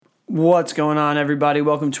What's going on, everybody?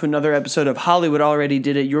 Welcome to another episode of Hollywood Already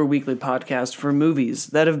Did It, your weekly podcast for movies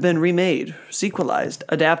that have been remade, sequelized,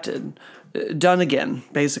 adapted, done again,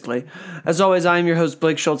 basically. As always, I am your host,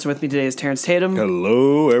 Blake Schultz, and with me today is Terrence Tatum.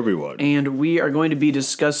 Hello, everyone. And we are going to be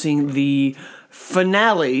discussing the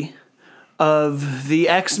finale of the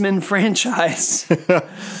X-Men franchise.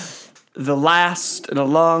 The last in a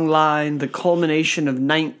long line, the culmination of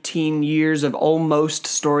 19 years of almost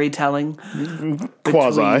storytelling.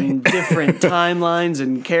 Quasi. Different timelines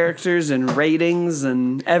and characters and ratings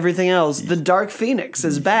and everything else. The Dark Phoenix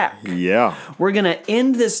is back. Yeah. We're going to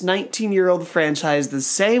end this 19-year-old franchise the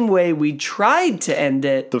same way we tried to end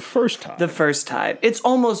it The first time. It's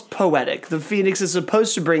almost poetic. The Phoenix is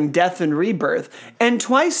supposed to bring death and rebirth, and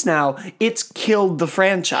twice now, it's killed the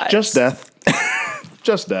franchise. Just death.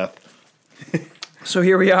 Just death. So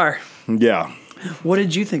here we are. Yeah. What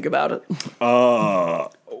did you think about it?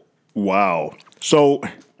 Wow. So,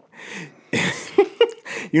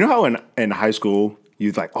 you know how in high school,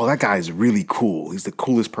 you're like, oh, that guy is really cool. He's the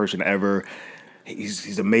coolest person ever.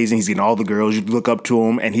 He's amazing. He's getting all the girls. You look up to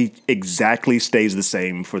him, and he exactly stays the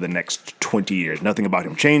same for the next 20 years. Nothing about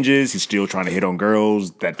him changes. He's still trying to hit on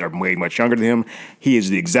girls that are way much younger than him. He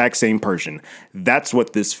is the exact same person. That's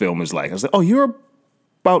what this film is like. I was like, oh, you're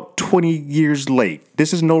about 20 years late.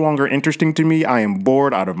 This is no longer interesting to me. I am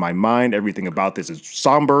bored out of my mind. Everything about this is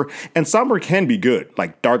somber. And somber can be good.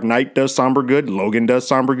 Like Dark Knight does somber good. Logan does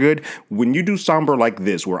somber good. When you do somber like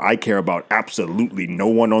this, where I care about absolutely no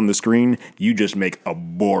one on the screen, you just make a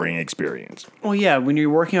boring experience. Well, yeah, when you're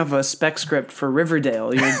working off a spec script for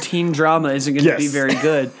Riverdale, your teen drama isn't going to be very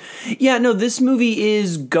good. Yeah, no, this movie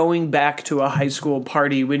is going back to a high school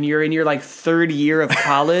party when you're in your like third year of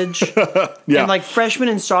college. Yeah. And like freshman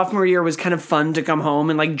and sophomore year was kind of fun to come home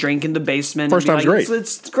and like drink in the basement. First time's like, great.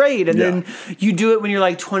 It's great. And then you do it when you're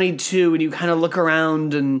like 22 and you kind of look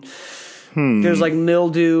around and there's like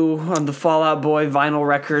mildew on the Fall Out Boy vinyl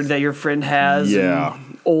record that your friend has. Yeah.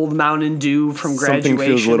 And old Mountain Dew from graduation. Something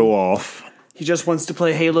feels a little off. He just wants to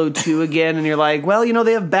play Halo 2 again, and you're like, well, you know,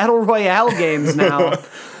 they have Battle Royale games now.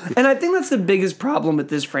 And I think that's the biggest problem with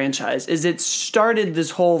this franchise, is it started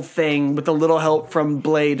this whole thing with a little help from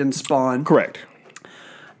Blade and Spawn. Correct.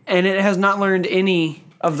 And it has not learned any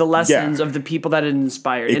of the lessons of the people that it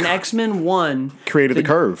inspired. In X-Men 1... Created the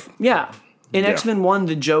curve. Yeah. In X-Men 1,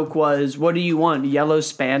 the joke was, what do you want, yellow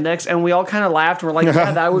spandex? And we all kind of laughed. We're like,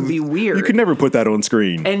 yeah, that would be weird. You could never put that on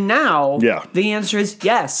screen. And now, the answer is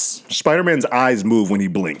yes. Spider-Man's eyes move when he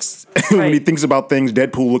blinks. When he thinks about things,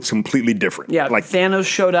 Deadpool looks completely different. Yeah, like Thanos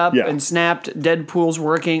showed up and snapped. Deadpool's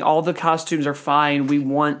working. All the costumes are fine. We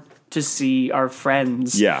want to see our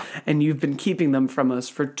friends. Yeah. And you've been keeping them from us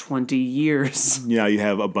for 20 years. Yeah, you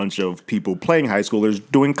have a bunch of people playing high schoolers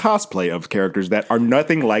doing cosplay of characters that are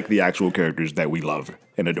nothing like the actual characters that we love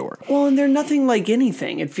and adore. Well, and they're nothing like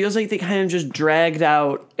anything. It feels like they kind of just dragged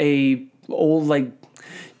out a old, like...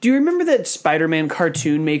 Do you remember that Spider-Man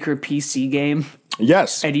Cartoon Maker PC game?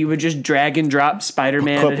 Yes. And you would just drag and drop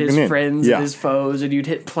Spider-Man and his friends and his foes, and you'd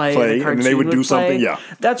hit play and the cartoon and they would do something. play. Yeah.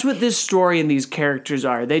 That's what this story and these characters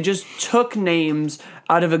are. They just took names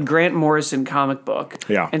out of a Grant Morrison comic book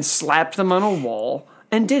and slapped them on a wall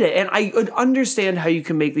and did it. And I would understand how you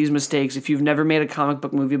can make these mistakes if you've never made a comic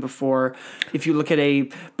book movie before. If you look at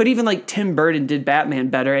but even like Tim Burton did Batman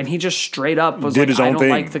better, and he just straight up was did like, his I own don't thing.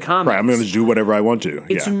 like the comics. Right, I'm going to do whatever I want to.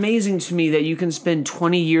 It's amazing to me that you can spend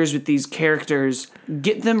 20 years with these characters,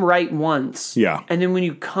 get them right once, and then when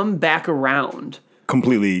you come back around,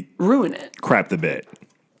 completely ruin it. Crap the bed.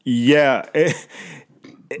 Yeah.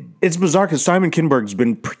 It's bizarre because Simon Kinberg's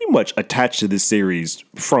been pretty much attached to this series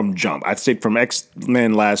from jump. I'd say from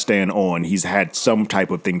X-Men Last Stand on, he's had some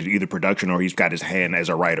type of thing to either production or he's got his hand as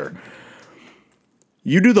a writer.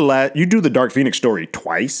 You do the Dark Phoenix story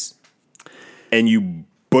twice, and you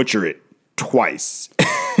butcher it twice.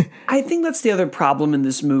 I think that's the other problem in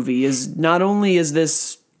this movie is not only is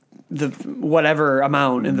this the whatever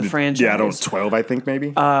amount in the franchise. Yeah, I don't 12, I think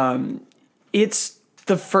maybe. It's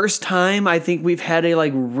the first time I think we've had a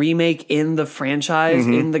like remake in the franchise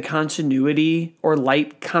in the continuity or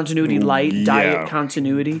diet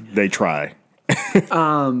continuity. They try.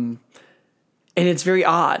 And it's very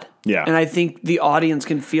odd. Yeah. And I think the audience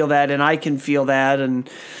can feel that and I can feel that, and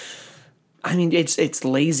I mean it's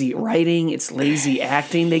lazy writing, it's lazy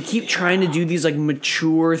acting. They keep trying to do these like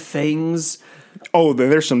mature things. Oh,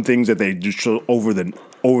 there's some things that they just show over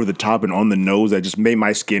the top and on the nose that just made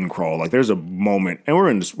my skin crawl. Like there's a moment, and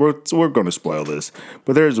we're going to spoil this,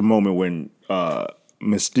 but there's a moment when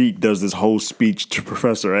Mystique does this whole speech to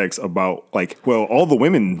Professor X about, like, well, all the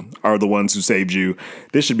women are the ones who saved you.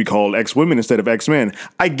 This should be called X-Women instead of X-Men.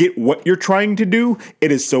 I get what you're trying to do.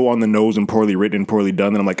 It is so on the nose and poorly written and poorly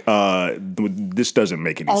done that I'm like, this doesn't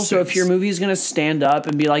make any sense. Also, if your movie is going to stand up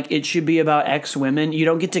and be like, it should be about X-Women, you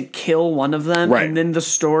don't get to kill one of them and then the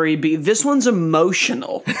story be, this one's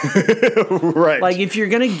emotional. Right. Like, if you're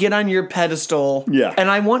going to get on your pedestal, and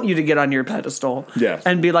I want you to get on your pedestal,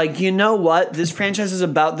 and be like, you know what, this franchise is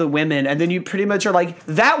about the women, and then you pretty much are like,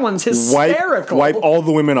 that one's hysterical. Wipe all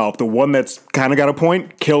the women off. The one that's kind of got a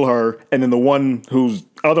point, kill her, and then the one who's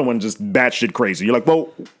other one just batshit crazy. You're like,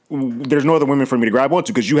 well, there's no other women for me to grab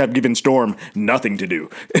onto because you have given Storm nothing to do.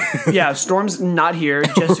 Yeah, Storm's not here.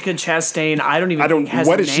 Jessica Chastain, I don't think has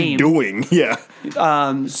a name. What is she doing? Yeah.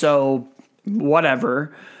 So,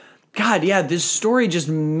 whatever. God, yeah, this story just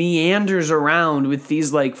meanders around with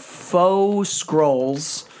these, like, faux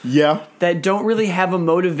scrolls. Yeah. That don't really have a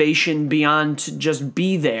motivation beyond to just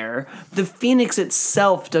be there. The Phoenix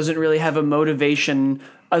itself doesn't really have a motivation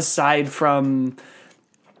aside from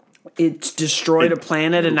it destroyed a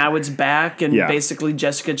planet and now it's back, and basically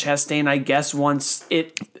Jessica Chastain, I guess,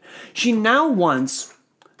 she now wants,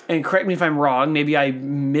 and correct me if I'm wrong, maybe I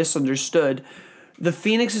misunderstood, the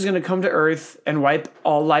Phoenix is going to come to Earth and wipe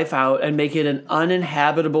all life out and make it an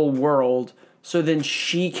uninhabitable world so then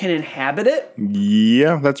she can inhabit it?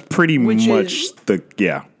 Yeah, that's pretty much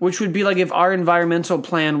Which would be like if our environmental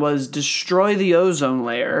plan was destroy the ozone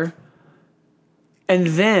layer and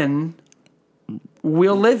then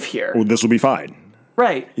we'll live here. Well, this will be fine.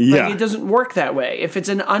 Right. Yeah. Like, it doesn't work that way. If it's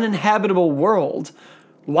an uninhabitable world,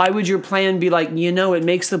 why would your plan be like, it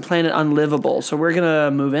makes the planet unlivable, so we're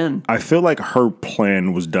going to move in? I feel like her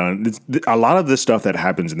plan was done. A lot of this stuff that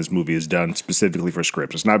happens in this movie is done specifically for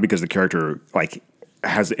scripts. It's not because the character, like,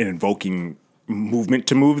 has an invoking movement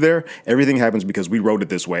to move there. Everything happens because we wrote it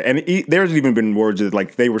this way. And there's even been words that,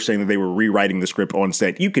 like, they were saying that they were rewriting the script on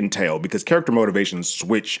set. You can tell because character motivations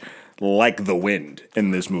switch like the wind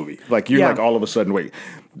in this movie. Like, you're like, all of a sudden, wait.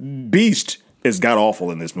 Beast is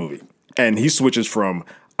god-awful in this movie. And he switches from,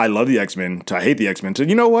 I love the X-Men, to I hate the X-Men, to,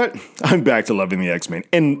 you know what? I'm back to loving the X-Men.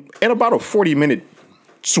 And in about a 40-minute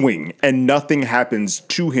swing, and nothing happens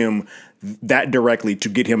to him that directly to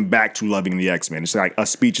get him back to loving the X-Men. It's like a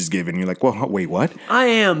speech is given, and you're like, well, wait, what? I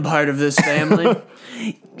am part of this family.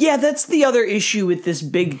 Yeah, that's the other issue with this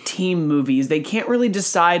big team movie is they can't really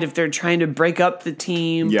decide if they're trying to break up the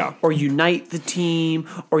team or unite the team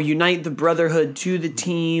or unite the Brotherhood to the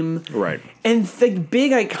team. Right. And the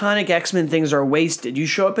big iconic X-Men things are wasted. You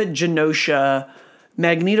show up at Genosha,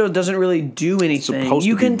 Magneto doesn't really do anything.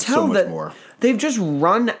 You can tell that they've just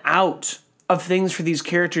run out of things for these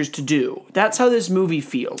characters to do. That's how this movie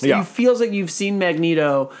feels. Yeah. It feels like you've seen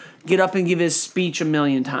Magneto get up and give his speech a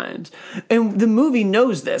million times. And the movie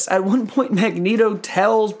knows this. At one point, Magneto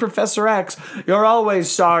tells Professor X, "You're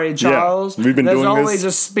always sorry, Charles. Yeah, we've been There's doing always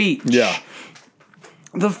this. a speech." Yeah.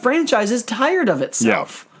 The franchise is tired of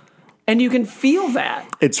itself. Yeah. And you can feel that.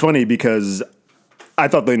 It's funny because I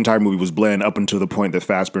thought the entire movie was bland up until the point that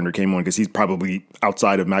Fassbender came on because he's probably,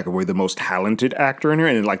 outside of McAvoy, the most talented actor in here.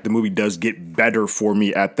 And, like, the movie does get better for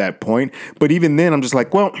me at that point. But even then, I'm just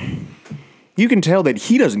like, well, you can tell that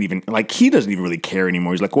he doesn't even really care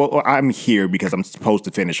anymore. He's like, well, I'm here because I'm supposed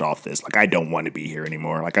to finish off this. Like, I don't want to be here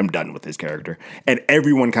anymore. Like, I'm done with this character. And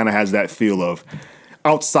everyone kind of has that feel of,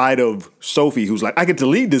 outside of Sophie, who's like, I get to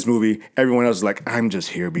lead this movie, everyone else is like, I'm just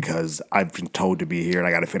here because I've been told to be here and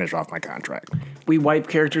I got to finish off my contract. We wipe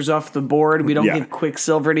characters off the board. We don't give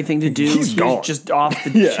Quicksilver anything to do. He's gone. Just off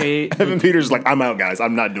the chain. Evan Peters like, I'm out, guys.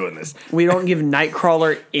 I'm not doing this. We don't give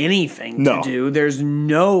Nightcrawler anything to do. There's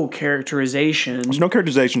no characterization. There's no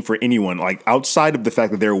characterization for anyone. Like, outside of the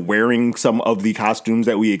fact that they're wearing some of the costumes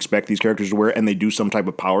that we expect these characters to wear and they do some type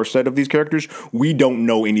of power set of these characters, we don't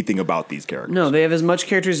know anything about these characters. No, they have as much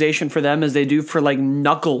characterization for them as they do for, like,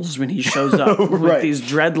 Knuckles when he shows up with these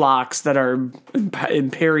dreadlocks that are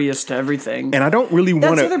imperious to everything. And I don't really want to...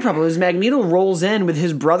 That's the other problem is Magneto rolls in with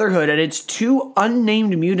his Brotherhood and it's two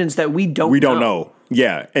unnamed mutants that we don't know.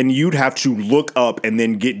 Yeah, and you'd have to look up and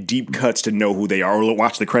then get deep cuts to know who they are or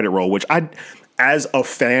watch the credit roll, which as a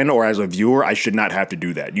fan or as a viewer, I should not have to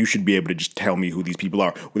do that. You should be able to just tell me who these people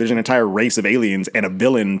are. Well, there's an entire race of aliens and a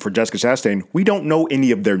villain for Jessica Chastain. We don't know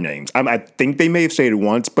any of their names. I think they may have said it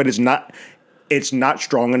once, but it's not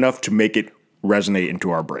strong enough to make it resonate into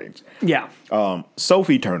our brains. Yeah.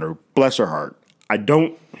 Sophie Turner, bless her heart. I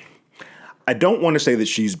don't want to say that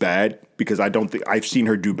she's bad because I don't think I've seen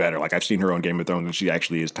her do better. Like, I've seen her on Game of Thrones and she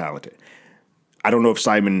actually is talented. I don't know if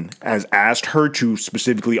Simon has asked her to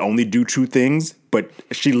specifically only do two things, but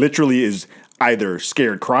she literally is either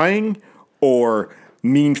scared crying or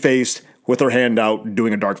mean-faced, with her hand out,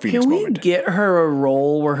 doing a Dark Phoenix moment. Can we get her a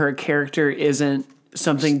role where her character isn't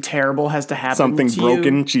something terrible has to happen something to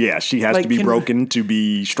broken? you? She has to be broken to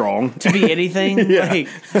be strong. To be anything? Yeah.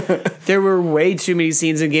 There were way too many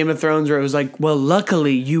scenes in Game of Thrones where it was like, well,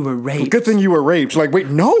 luckily you were raped. Good thing you were raped. Like, wait,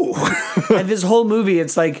 no. And this whole movie,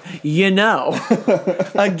 it's like,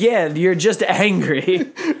 again, you're just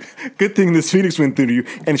angry. Good thing this Phoenix went through to you.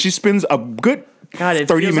 And she spends a good 30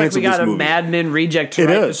 feels minutes like we of this got movie. a Mad Men reject to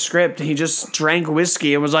write the script. He just drank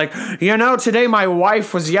whiskey and was like, today my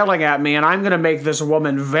wife was yelling at me and I'm going to make this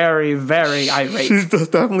woman very, very irate. She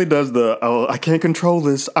definitely does I can't control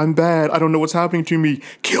this. I'm bad. I don't know what's happening to me.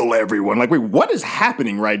 Kill everyone. Like, wait, what is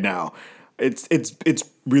happening right now? It's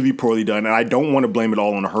really poorly done. And I don't want to blame it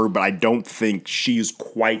all on her, but I don't think she's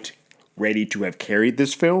quite ready to have carried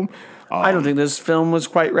this film. I don't think this film was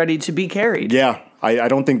quite ready to be carried. Yeah. I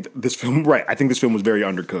don't think this film, right, I think this film was very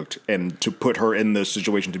undercooked, and to put her in the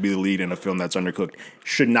situation to be the lead in a film that's undercooked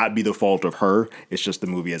should not be the fault of her. It's just the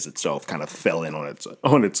movie as itself kind of fell in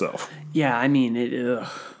on itself. Yeah, I mean,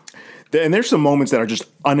 and there's some moments that are just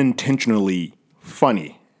unintentionally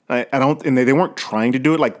funny. And they weren't trying to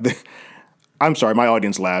do it. I'm sorry, my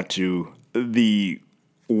audience laughed too. The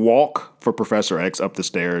walk for Professor X up the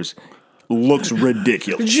stairs looks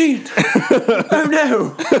ridiculous. Gene! Oh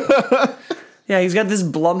no! Yeah, he's got this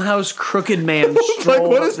Blumhouse crooked man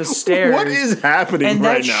stroll up the stairs. What is happening right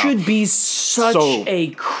now? And that should be such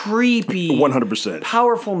a creepy, 100%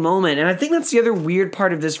 powerful moment. And I think that's the other weird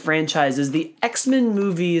part of this franchise is the X-Men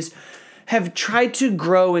movies have tried to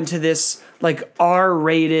grow into this like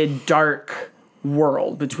R-rated dark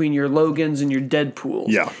world between your Logans and your Deadpools.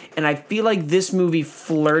 Yeah. And I feel like this movie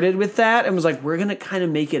flirted with that and was like, we're going to kind of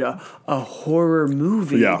make it a horror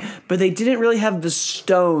movie. Yeah. But they didn't really have the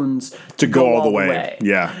stones to go all the way.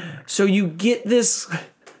 Yeah. So you get this,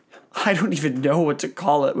 I don't even know what to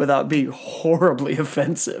call it without being horribly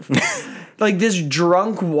offensive. Like this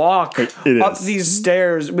drunk walk up these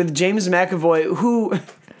stairs with James McAvoy, who,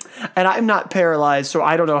 and I'm not paralyzed, so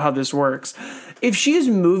I don't know how this works. If she is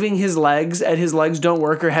moving his legs and his legs don't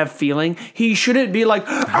work or have feeling, he shouldn't be like,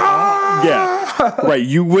 ah! Yeah. Right.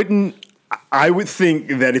 You wouldn't. I would think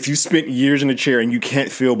that if you spent years in a chair and you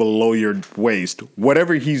can't feel below your waist,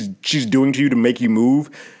 whatever she's doing to you to make you move,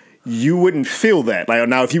 you wouldn't feel that. Like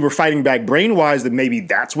now, if you were fighting back brain-wise, then maybe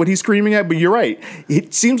that's what he's screaming at. But you're right.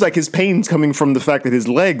 It seems like his pain's coming from the fact that his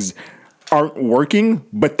legs aren't working,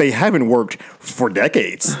 but they haven't worked for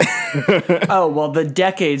decades. Oh, well, the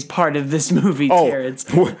decades part of this movie, Terrence.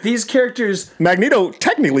 These characters... Magneto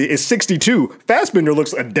technically is 62. Fassbender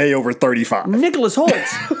looks a day over 35. Nicholas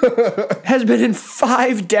Hoult has been in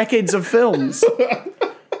 5 decades of films.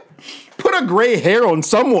 Put a gray hair on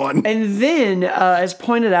someone. And then, as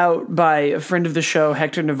pointed out by a friend of the show,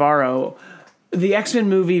 Hector Navarro, the X-Men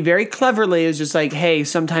movie very cleverly is just like, hey,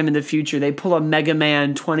 sometime in the future, they pull a Mega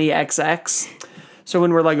Man 20XX. So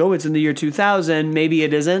when we're like, oh, it's in the year 2000, maybe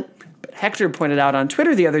it isn't. But Hector pointed out on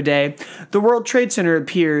Twitter the other day, the World Trade Center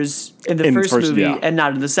appears in the first movie and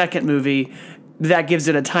not in the second movie. That gives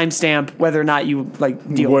it a timestamp, whether or not you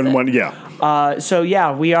deal with it. Yeah. So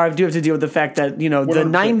yeah, we do have to deal with the fact that the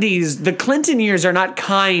 90s, the Clinton years are not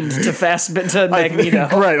kind to to Magneto.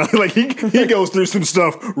 Right, like he goes through some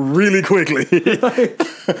stuff really quickly.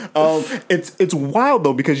 It's wild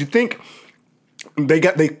though because you think they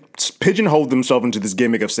pigeonholed themselves into this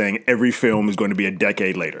gimmick of saying every film is going to be a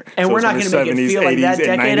decade later. And so we're not going to make it feel like that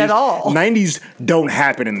decade 90s, at all. 90s don't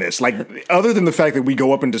happen in this. Like, other than the fact that we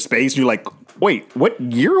go up into space, you're like, wait, what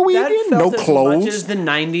year are we in? No clothes? As much as the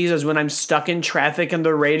 90s as when I'm stuck in traffic and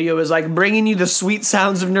the radio is like bringing you the sweet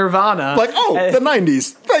sounds of Nirvana. Like, the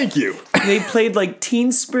 90s, thank you. They played like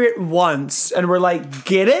Teen Spirit once and we're like,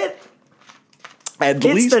 get it?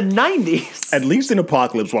 It's the 90s. At least in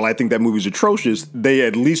Apocalypse, while I think that movie's atrocious, they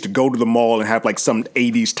at least go to the mall and have like some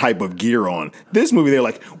 80s type of gear on. This movie, they're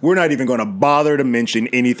like, we're not even going to bother to mention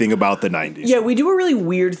anything about the 90s. Yeah, we do a really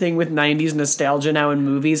weird thing with 90s nostalgia now in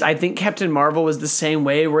movies. I think Captain Marvel was the same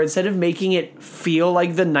way, where instead of making it feel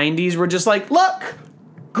like the 90s, we're just like, look!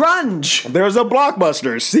 Grunge. There's a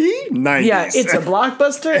Blockbuster. See? 90s. Yeah, it's a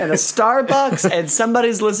Blockbuster and a Starbucks and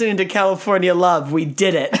somebody's listening to California Love. We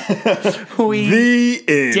did it. The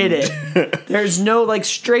end. Did it. There's no like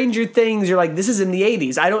Stranger Things. You're like, this is in the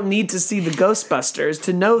 80s. I don't need to see the Ghostbusters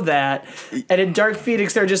to know that. And in Dark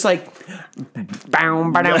Phoenix, they're just like,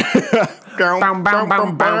 bow, bow,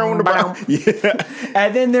 yeah.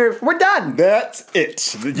 And then we're done. That's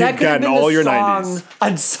it. You've gotten all your 90s.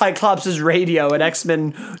 On Cyclops' radio at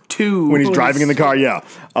X-Men 2. When he's driving in the car, yeah.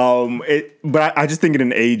 But I just think in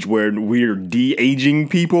an age where we're de-aging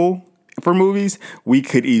people, for movies, we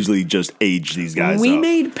could easily just age these guys We up.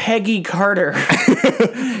 made Peggy Carter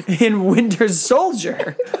in Winter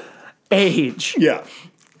Soldier age. Yeah.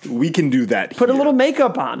 We can do that. Put a little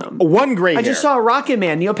makeup on him. One gray hair. I just saw Rocket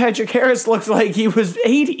Man. Neil Patrick Harris looked like he was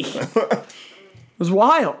 80. It was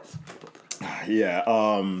wild. Yeah.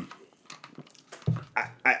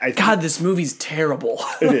 God, this movie's terrible.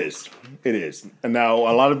 It is. It is. And now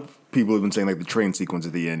a lot of people have been saying like the train sequence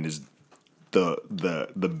at the end is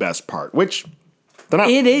the best part, which they're not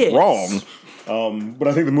wrong. But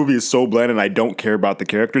I think the movie is so bland and I don't care about the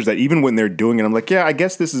characters that even when they're doing it, I'm like, yeah, I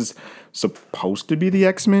guess this is supposed to be the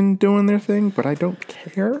X-Men doing their thing, but I don't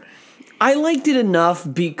care. I liked it enough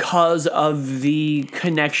because of the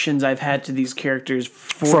connections I've had to these characters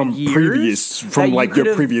from years. From like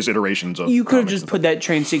your previous iterations of. You could have just put that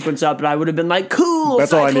train sequence up, and I would have been like, "Cool,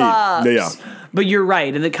 that's Cyclops." all I need. Yeah. But you're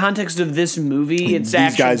right. In the context of this movie, it's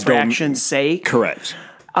action for action's sake. Correct.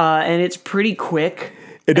 And it's pretty quick.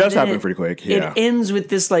 It does happen pretty quick. Yeah. It ends with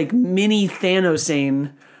this like mini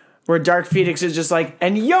Thanosane. Where Dark Phoenix is just like,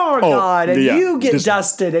 and you're God, and you get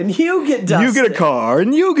dusted, and you get dusted. You get a car,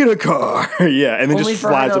 and you get a car. Yeah, and then only just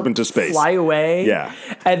flies up into space. Fly away. Yeah.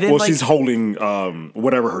 And then, she's holding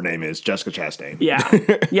whatever her name is, Jessica Chastain. Yeah.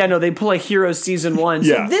 Yeah, no, they pull a Hero Season 1.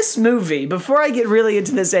 So this movie, before I get really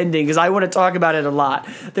into this ending, because I want to talk about it a lot,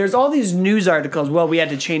 there's all these news articles, well, we had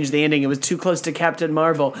to change the ending. It was too close to Captain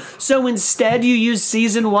Marvel. So instead you use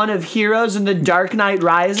Season 1 of Heroes and The Dark Knight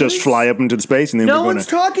Rises? Just fly up into space, and then no one's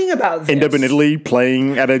talking about this. End up in Italy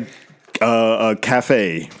playing at a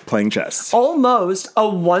cafe playing chess. Almost a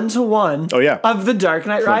 1-to-1 of The Dark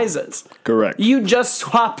Knight Rises. Correct. You just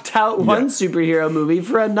swapped out one superhero movie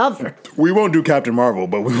for another. We won't do Captain Marvel,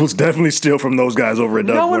 but we will definitely steal from those guys over at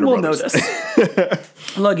No one will Brothers.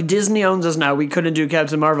 notice. Look, Disney owns us now. We couldn't do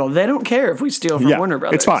Captain Marvel. They don't care if we steal from Warner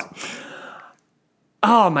Brothers. It's fine.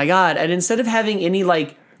 Oh my God. And instead of having any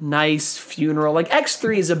like nice funeral, like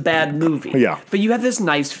X3 is a bad movie. Yeah. But you have this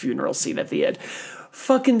nice funeral scene at the end.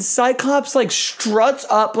 Fucking Cyclops like struts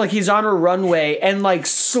up like he's on a runway and like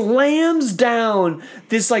slams down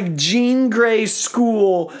this like Jean Grey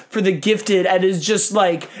school for the gifted and is just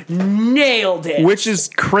like nailed it. Which is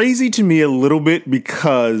crazy to me a little bit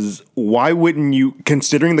because why wouldn't you,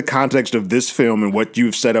 considering the context of this film and what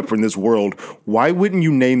you've set up for this world, why wouldn't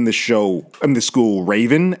you name the the school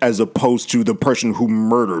Raven as opposed to the person who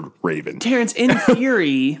murdered Raven? Terrence, in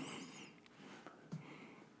theory...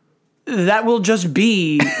 that will just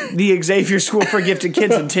be the Xavier School for Gifted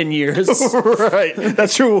Kids in 10 years. Right.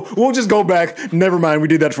 That's true. We'll just go back. Never mind. We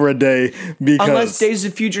did that for a day. Because unless Days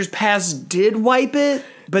of Futures Past did wipe it,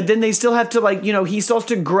 but then they still have to, like, you know, he still has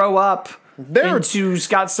to grow up into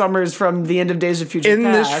Scott Summers from the end of Days of Futures Past.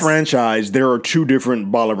 In this franchise, there are two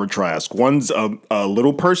different Bolivar Trask. One's a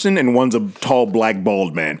little person and one's a tall, black,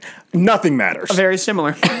 bald man. Nothing matters. Very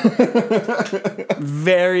similar.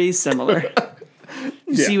 Very similar.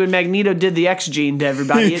 See, when Magneto did the X gene to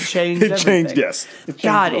everybody, it changed everything. Changed, yes.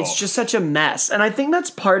 God, it's just such a mess. And I think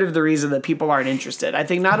that's part of the reason that people aren't interested. I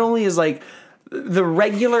think not only is, like, the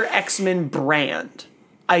regular X-Men brand,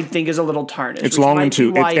 I think, is a little tarnished. It's long in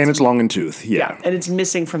tooth. And it's long in tooth, yeah. And it's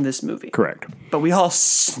missing from this movie. Correct. But we all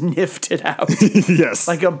sniffed it out. Yes.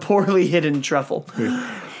 Like a poorly hidden truffle.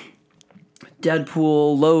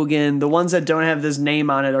 Deadpool, Logan, the ones that don't have this name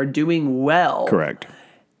on it are doing well. Correct.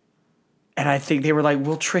 And I think they were like,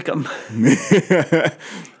 we'll trick them.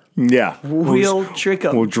 Yeah. We'll trick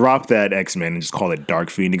them. We'll drop that X-Men and just call it Dark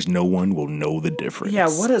Phoenix. No one will know the difference. Yeah,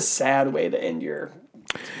 what a sad way to end your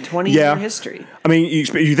 20-year history. I mean, you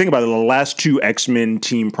think about it, the last two X-Men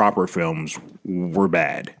Team Proper films were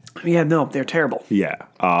bad. Yeah, no, they're terrible. Yeah.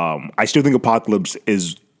 I still think Apocalypse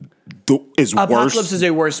is worse. Apocalypse is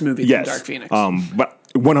a worse movie than Dark Phoenix. But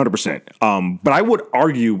 100%. But I would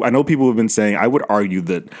argue, I know people have been saying, I would argue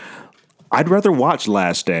that I'd rather watch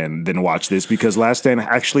Last Stand than watch this because Last Stand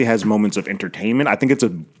actually has moments of entertainment. I think it's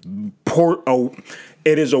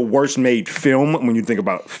it is a worse made film when you think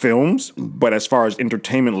about films, but as far as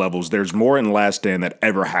entertainment levels, there's more in Last Stand that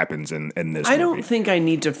ever happens in this movie. I don't think I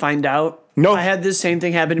need to find out. No. I had this same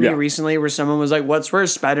thing happen to me recently where someone was like, what's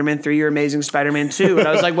worse, Spider-Man 3 or Amazing Spider-Man 2? And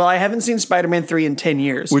I was like, well, I haven't seen Spider-Man 3 in 10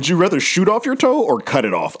 years. Would you rather shoot off your toe or cut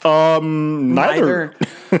it off? Neither.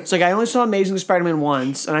 It's like I only saw Amazing Spider-Man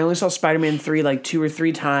once, and I only saw Spider-Man 3 like 2 or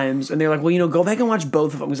 3 times. And they're like, well, go back and watch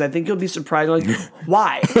both of them because I think you'll be surprised. I'm like,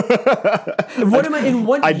 why? What am I in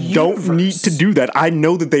what I don't need to do that. I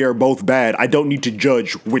know that they are both bad. I don't need to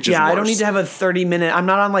judge which is worse. Yeah, I don't need to have a 30-minute. I'm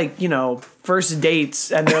not on like, first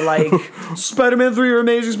dates and they're like Spider-Man 3 or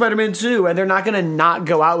Amazing Spider-Man 2 and they're not going to not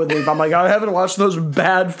go out with me if I'm like, I haven't watched those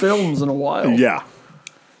bad films in a while. Yeah.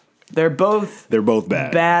 They're both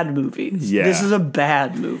bad. Bad movies. Yeah. This is a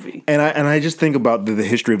bad movie. And I just think about the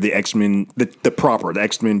history of the X-Men, the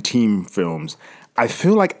X-Men team films. I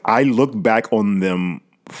feel like I look back on them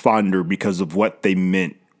fonder because of what they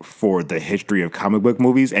meant for the history of comic book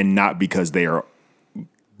movies and not because they are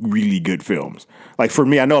really good films. Like for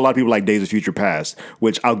me, I know a lot of people like Days of Future Past,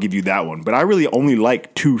 which I'll give you that one. But I really only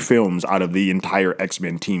like 2 films out of the entire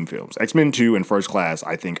X-Men team films. X-Men 2 and First Class,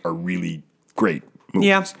 I think, are really great movies.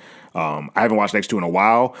 Yeah. I haven't watched X2 in a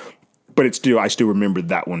while, but I still remember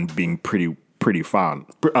that one being pretty fond.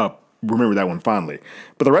 Remember that one fondly.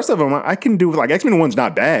 But the rest of them, I can do, like, X-Men 1's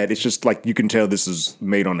not bad. It's just, like, you can tell this is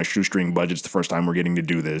made on a shoestring budget. It's the first time we're getting to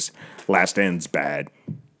do this. Last Stand's bad.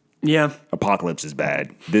 Yeah. Apocalypse is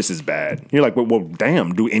bad. This is bad. You're like, well,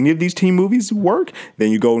 damn, do any of these team movies work?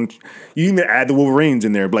 Then you go and you even add the Wolverines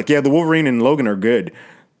in there. But like, yeah, the Wolverine and Logan are good.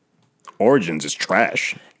 Origins is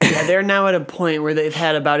trash. Yeah, they're now at a point where they've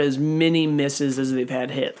had about as many misses as they've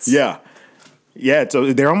had hits. Yeah. Yeah,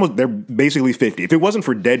 so they're basically 50. If it wasn't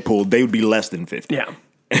for Deadpool, they would be less than 50. Yeah.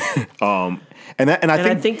 And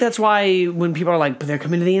I think that's why when people are like, but they're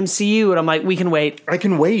coming to the MCU, and I'm like, we can wait. I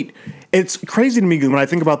can wait. It's crazy to me because when I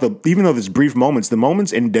think about even though there's brief moments, the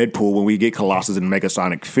moments in Deadpool when we get Colossus and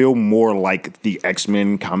Megasonic feel more like the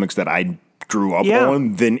X-Men comics that I grew up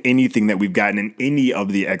on than anything that we've gotten in any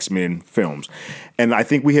of the X-Men films. And I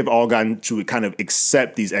think we have all gotten to kind of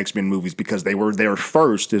accept these X-Men movies because they were there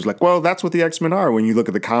first. It's like, well, that's what the X-Men are. When you look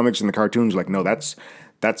at the comics and the cartoons, like, no, that's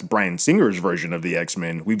Bryan Singer's version of the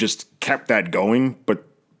X-Men. We've just kept that going, but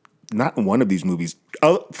not one of these movies,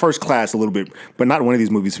 First Class a little bit, but not one of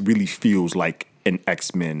these movies really feels like an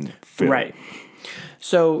X-Men film. Right.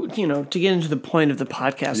 So, to get into the point of the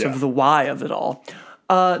podcast of the why of it all,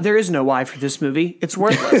 there is no why for this movie. It's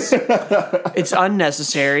worthless. It's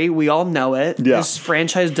unnecessary. We all know it. Yeah. This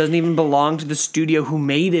franchise doesn't even belong to the studio who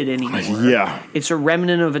made it anymore. Yeah. It's a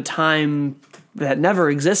remnant of a time that never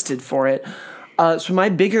existed for it. So my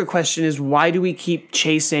bigger question is, why do we keep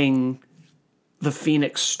chasing the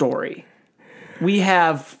Phoenix story? We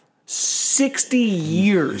have 60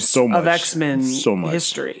 years of X-Men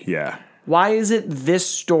history. Yeah. Why is it this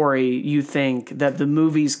story, you think, that the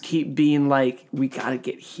movies keep being like, we gotta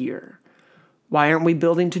get here? Why aren't we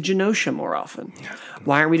building to Genosha more often?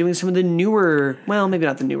 Why aren't we doing some of the newer, well, maybe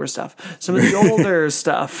not the newer stuff, some of the older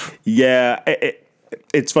stuff? Yeah,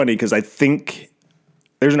 it's funny because I think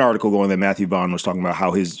there's an article going that Matthew Vaughn was talking about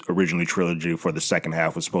how his original trilogy for the second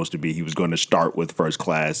half was supposed to be. He was going to start with First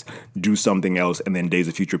Class, do something else, and then Days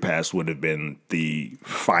of Future Past would have been the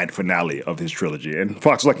finale of his trilogy. And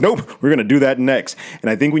Fox was like, nope, we're going to do that next.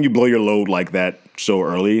 And I think when you blow your load like that so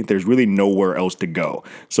early, there's really nowhere else to go.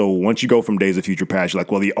 So once you go from Days of Future Past, you're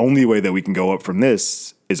like, well, the only way that we can go up from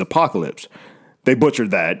this is Apocalypse. They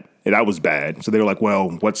butchered that. And that was bad. So they were like,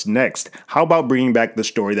 well, what's next? How about bringing back the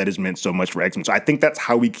story that has meant so much for X-Men? So I think that's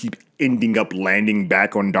how we keep ending up landing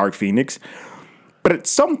back on Dark Phoenix. But at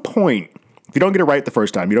some point, if you don't get it right the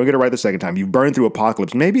first time, you don't get it right the second time, you burn through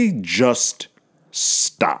Apocalypse, maybe just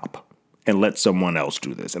stop and let someone else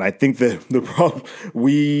do this. And I think the problem,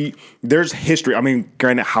 there's history. I mean,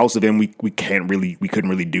 granted, House of M, we couldn't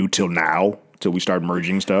really do till now. Till we start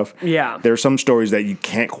merging stuff. Yeah. There are some stories that you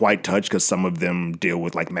can't quite touch because some of them deal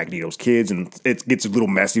with like Magneto's kids, and it gets a little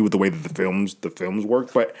messy with the way that the films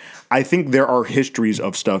work. But I think there are histories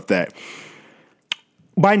of stuff that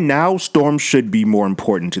by now Storm should be more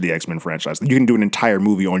important to the X-Men franchise. You can do an entire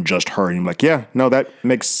movie on just her, and you're like, yeah, no, that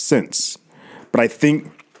makes sense. But I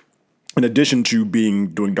think in addition to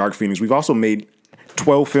doing Dark Phoenix, we've also made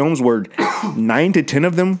 12 films where 9 to 10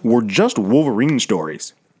 of them were just Wolverine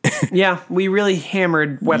stories. Yeah, we really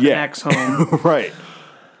hammered Weapon X home. Right.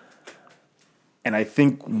 And I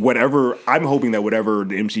think I'm hoping that whatever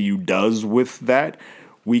the MCU does with that,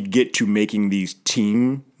 we get to making these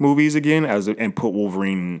team movies again and put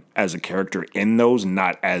Wolverine as a character in those,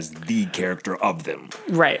 not as the character of them.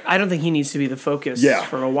 Right. I don't think he needs to be the focus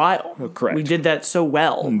for a while. Correct. We did that so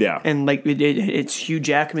well. Yeah. And like it's Hugh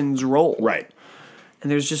Jackman's role. Right. And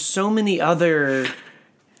there's just so many other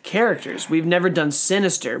characters. We've never done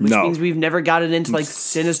Sinister, which means we've never gotten into like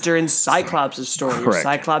Sinister and Cyclops' story, or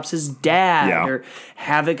Cyclops' dad, or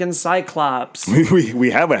Havoc and Cyclops. We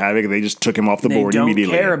have a Havoc. They just took him off the board immediately.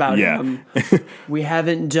 They don't care about him. We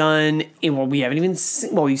haven't done. Well, we haven't even.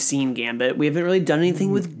 We've seen Gambit. We haven't really done anything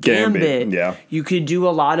with Gambit. Yeah, you could do a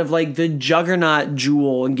lot of like the Juggernaut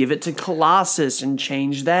jewel and give it to Colossus and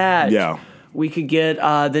change that. Yeah, we could get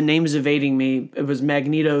the name is evading me. It was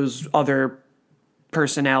Magneto's other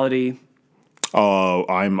personality. Oh,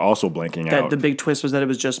 I'm also blanking out. The big twist was that it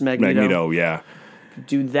was just Magneto. Yeah.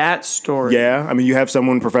 Do that story. Yeah, I mean, you have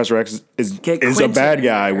someone, Professor X is a bad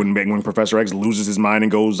guy when Professor X loses his mind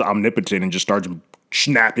and goes omnipotent and just starts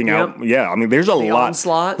snapping out. Yeah, I mean, there's a lot.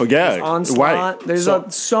 Onslaught. Oh, yeah, Onslaught. Right.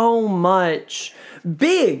 There's so much.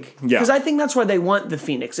 Big. Yeah. Because I think that's why they want the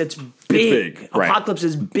Phoenix. It's big. Apocalypse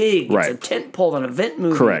is big. Right. It's a tentpole, an event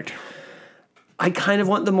movie. Correct. I kind of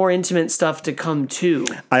want the more intimate stuff to come too.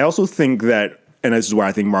 I also think that, and this is where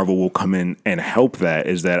I think Marvel will come in and help that,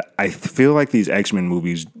 is that I feel like these X-Men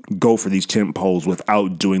movies go for these tent poles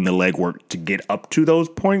without doing the legwork to get up to those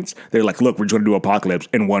points. They're like, look, we're just going to do Apocalypse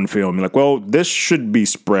in one film. You're like, well, this should be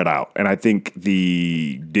spread out. And I think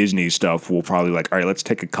the Disney stuff will probably like, all right, let's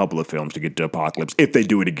take a couple of films to get to Apocalypse. If they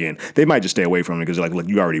do it again, they might just stay away from it because they're like, look,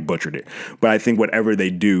 you already butchered it. But I think whatever they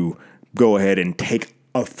do, go ahead and take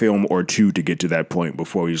a film or two to get to that point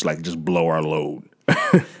before we just blow our load.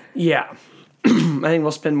 Yeah. I think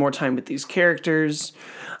we'll spend more time with these characters.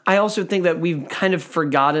 I also think that we've kind of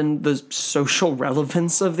forgotten the social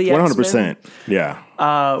relevance of the X-Men. 100%.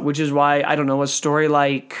 Yeah. Which is why, I don't know, a story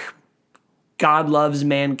like God Loves,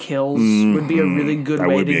 Man Kills would be a really good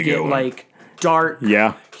way to get dark.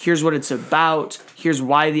 Yeah. Here's what it's about. Here's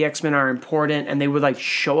why the X-Men are important. And they would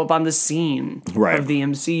show up on the scene of the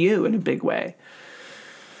MCU in a big way.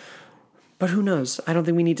 But who knows? I don't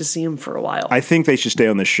think we need to see him for a while. I think they should stay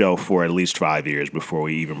on the shelf for at least 5 years before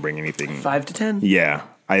we even bring anything. 5 to 10? Yeah.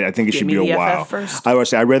 I think it should be a while. First. I would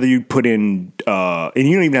say I'd rather you put in, and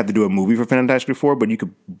you don't even have to do a movie for Fantastic Four, but you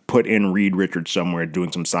could put in Reed Richards somewhere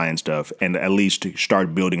doing some science stuff and at least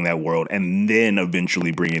start building that world and then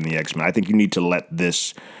eventually bring in the X-Men. I think you need to let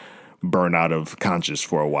this burn out of conscious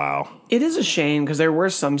for a while. It is a shame because there were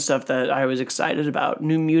some stuff that I was excited about.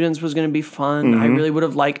 New Mutants was going to be fun. I really would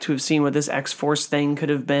have liked to have seen what this X-Force thing could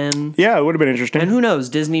have been. Yeah, it would have been interesting. And who knows?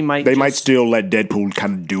 Disney might might still let Deadpool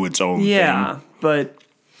kind of do its own thing. Yeah, but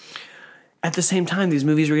at the same time, these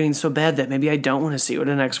movies were getting so bad that maybe I don't want to see what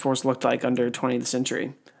an X-Force looked like under 20th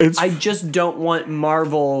Century. I just don't want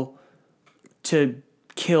Marvel to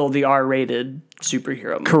kill the R-rated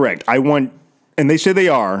superhero movie. Correct. And they say they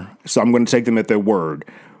are, so I'm going to take them at their word.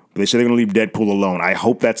 But they say they're going to leave Deadpool alone. I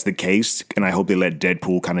hope that's the case, and I hope they let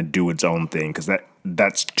Deadpool kind of do its own thing, because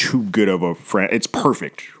that's too good of a friend. It's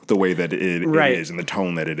perfect the way that it is and the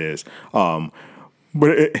tone that it is.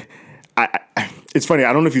 But it's funny.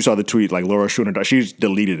 I don't know if you saw the tweet. Laura Schooner, she's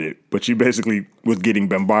deleted it, but she basically was getting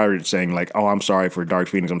bombarded saying "Oh, I'm sorry for Dark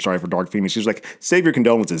Phoenix. I'm sorry for Dark Phoenix." She's like, "Save your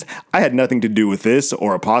condolences. I had nothing to do with this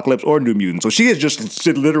or Apocalypse or New Mutants." So she has just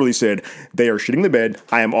literally said they are shitting the bed.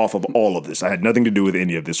 I am off of all of this. I had nothing to do with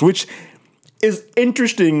any of this, which is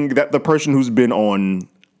interesting. That the person who's been on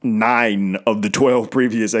 9 of the 12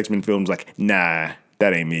 previous X-Men films, nah,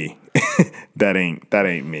 that ain't me. that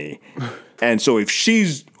ain't me. And so if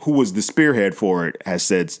she's, who was the spearhead for it, has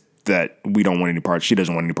said that we don't want any parts, she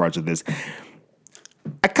doesn't want any parts of this,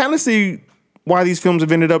 I kind of see why these films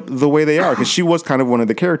have ended up the way they are, because she was kind of one of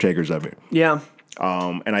the caretakers of it. Yeah.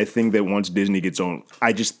 And I think that once Disney gets on,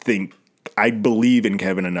 I believe in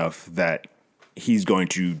Kevin enough that he's going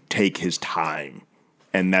to take his time.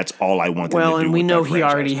 And that's all I want them to do. Well, and we know he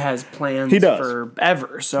franchise. already has plans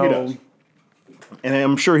forever, so... He does. And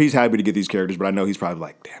I'm sure he's happy to get these characters, but I know he's probably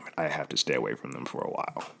like, damn it, I have to stay away from them for a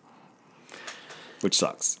while. Which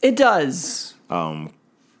sucks. It does.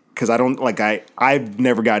 Because I don't, I've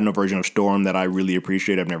never gotten a version of Storm that I really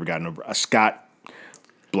appreciate. I've never gotten a Scott,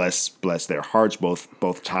 bless their hearts,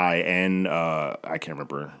 both Ty and, I can't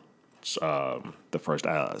remember, the first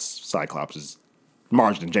Cyclops'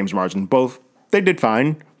 James Marsden. Both, they did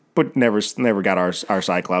fine. But never got our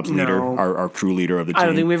Cyclops leader, our true leader of the team. I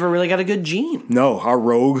don't think we ever really got a good Jean. No, our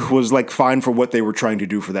Rogue was fine for what they were trying to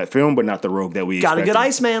do for that film, but not the Rogue that we expected. Got a good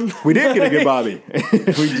Iceman. We did get a good Bobby.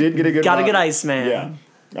 We did get a good Got Bobby. a good Iceman. Yeah.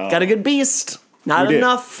 Got a good Beast. Not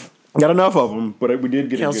enough. Got enough of them, but we did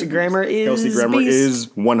get Kelsey a good Grammer Beast. is Kelsey Grammer Beast. is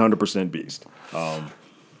 100% Beast.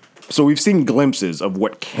 So we've seen glimpses of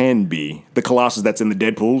what can be. The Colossus that's in the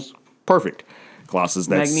Deadpools, perfect. Colossus,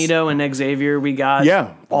 that's Magneto and Xavier we got.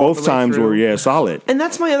 Yeah, both times were solid. And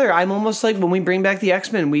that's my other, I'm almost like, when we bring back the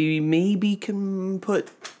X-Men, we maybe can put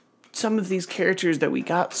some of these characters that we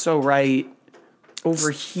got so right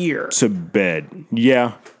over here. To bed.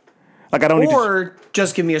 Yeah. I don't need to... Or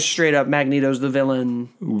just give me a straight up Magneto's the villain.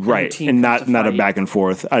 Right, and not a back and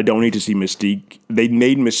forth. I don't need to see Mystique. They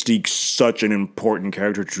made Mystique such an important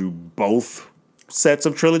character to both sets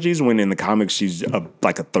of trilogies, when in the comics she's a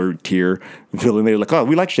third tier villain. They're like, oh,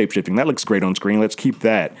 we like shapeshifting. That looks great on screen. Let's keep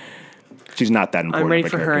that. She's not that important. I'm ready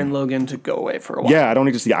for her and Logan to go away for a while. Yeah, I don't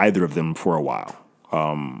need to see either of them for a while.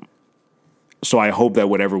 So I hope that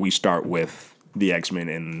whatever we start with the X-Men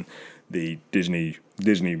and the Disney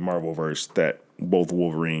Marvel verse, that both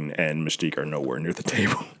Wolverine and Mystique are nowhere near the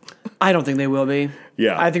table. I don't think they will be.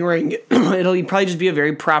 Yeah. I think it'll probably just be a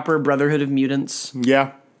very proper Brotherhood of Mutants.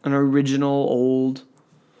 Yeah. An original old.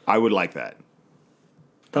 I would like that.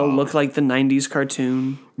 They'll look like the 90s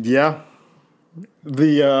cartoon. Yeah.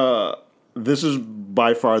 This is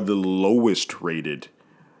by far the lowest rated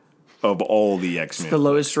of all the X-Men. It's the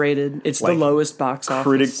lowest rated. It's like the lowest box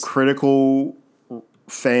office. Critical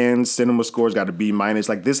fans, cinema scores got a B-.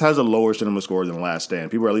 Like, this has a lower cinema score than Last Stand.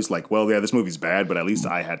 People are at least like, well, yeah, this movie's bad, but at least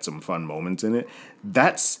I had some fun moments in it.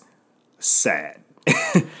 That's sad.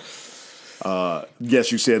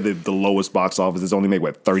 Yes, you said that the lowest box office is only made,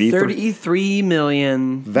 what, 33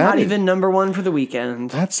 million. Not even number one for the weekend.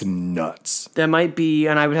 That's nuts. That might be,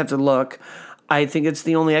 and I would have to look. I think it's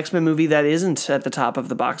the only X-Men movie that isn't at the top of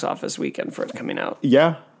the box office weekend for it coming out.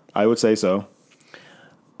 Yeah, I would say so.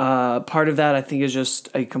 Part of that, I think, is just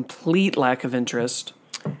a complete lack of interest.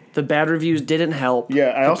 The bad reviews didn't help.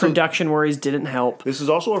 Yeah, the production worries didn't help. This is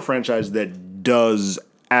also a franchise that does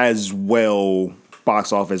as well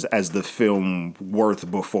box office as the film worth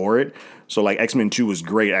before it. So, like, X-Men 2 was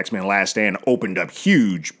great. X-Men Last Stand opened up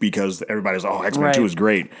huge because everybody's like, oh, X-Men 2 is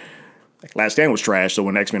great. Like, Last Stand was trash, so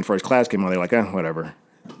when X-Men First Class came out, they're like, whatever.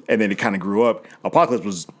 And then it kind of grew up. Apocalypse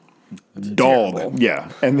was dog. Terrible.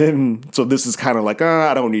 Yeah. And then, so this is kind of like,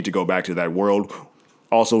 I don't need to go back to that world.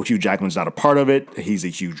 Also, Hugh Jackman's not a part of it. He's a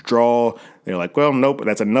huge draw. They're like, well, nope,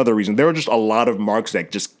 that's another reason. There were just a lot of marks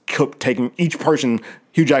that just kept taking each person,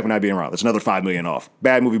 Hugh Jackman not being around. That's another $5 million off.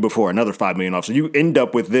 Bad movie before, another $5 million off. So you end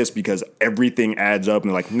up with this because everything adds up and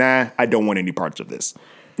they're like, nah, I don't want any parts of this.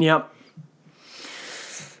 Yep.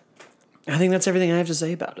 I think that's everything I have to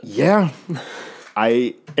say about it. Yeah.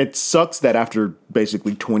 It sucks that after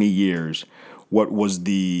basically 20 years, what was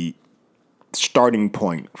the starting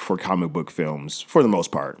point for comic book films, for the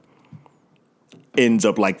most part, ends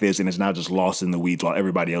up like this and is now just lost in the weeds while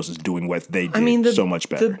everybody else is doing what they did so much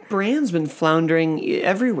better. The brand's been floundering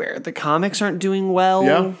everywhere. The comics aren't doing well.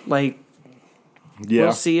 Yeah.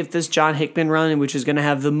 We'll see if this John Hickman run, which is going to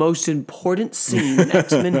have the most important scene in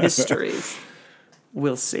X-Men history.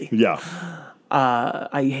 We'll see. Yeah.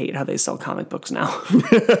 I hate how they sell comic books now.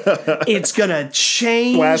 It's going to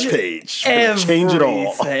change Splash page. Everything. Change it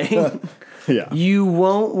all. Yeah. You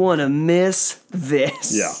won't want to miss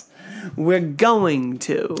this. Yeah. We're going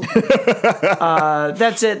to.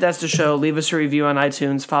 That's it. That's the show. Leave us a review on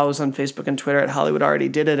iTunes. Follow us on Facebook and Twitter at Hollywood Already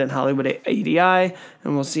Did It and Hollywood ADI.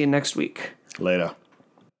 And we'll see you next week. Later.